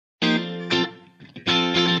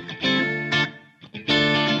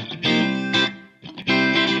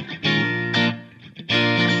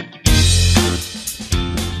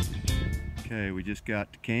Okay, we just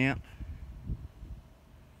got to camp.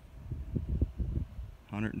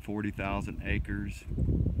 140,000 acres.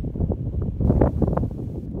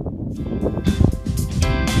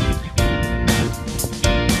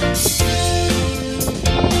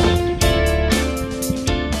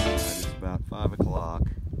 It's about 5 o'clock.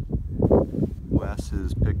 Wes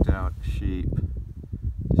has picked out sheep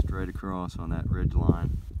straight across on that ridge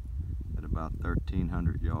line at about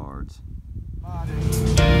 1,300 yards.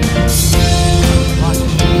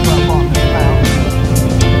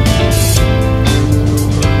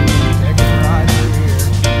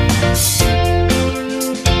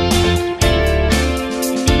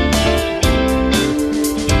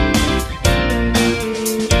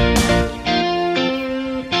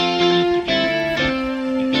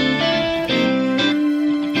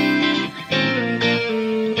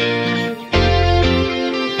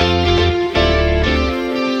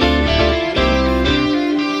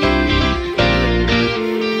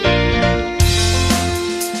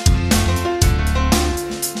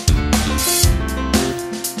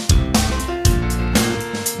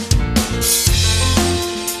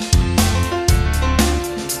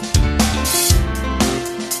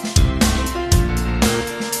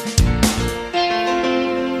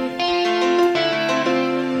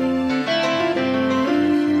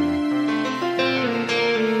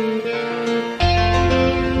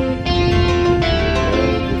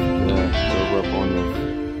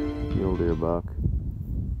 Buck.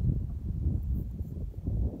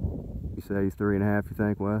 You say he's 3.5, you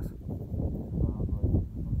think, Wes?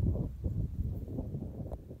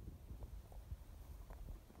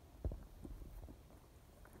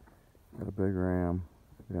 Got a big ram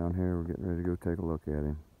down here. We're getting ready to go take a look at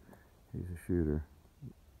him. He's a shooter.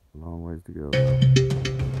 A long ways to go.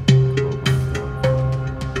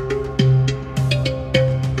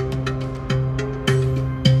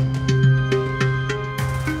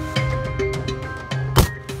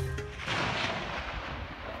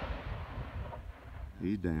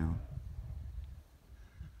 He's down.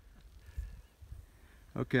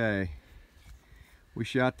 Okay, we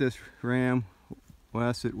shot this ram,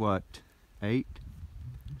 Wes, at what, 8?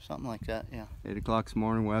 Something like that, yeah. 8 o'clock this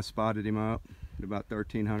morning. Wes spotted him up at about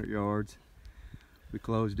 1,300 yards. We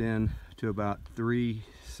closed in to about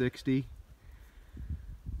 360.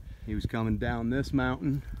 He was coming down this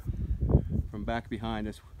mountain from back behind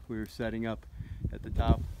us. We were setting up at the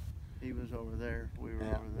top. He was over there, we were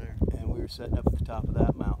over there. And we were setting up at the top of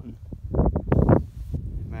that mountain.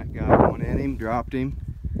 Matt got one in him, dropped him.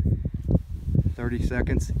 30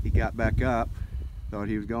 seconds, he got back up, thought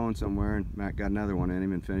he was going somewhere, and Matt got another one in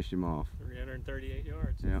him and finished him off. 338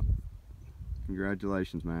 yards. Yeah.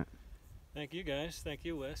 Congratulations, Matt. Thank you, guys. Thank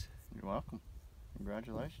you, Wes. You're welcome.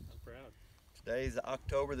 Congratulations. I'm proud. Today's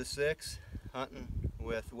October the 6th, hunting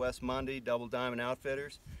with Wes Mundy, Double Diamond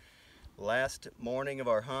Outfitters. Last morning of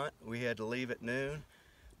our hunt, we had to leave at noon.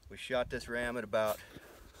 We shot this ram at about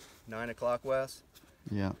 9 o'clock, Wes.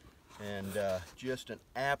 Yeah. And just an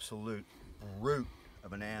absolute root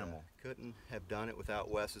of an animal. Couldn't have done it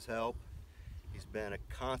without Wes's help. He's been a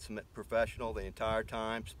consummate professional the entire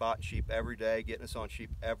time, spotting sheep every day, getting us on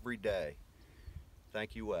sheep every day.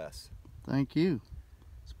 Thank you, Wes. Thank you.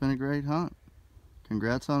 It's been a great hunt.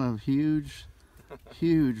 Congrats on a huge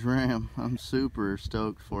ram. I'm super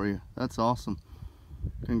stoked for you. That's awesome.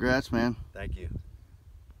 Congrats, man. Thank you.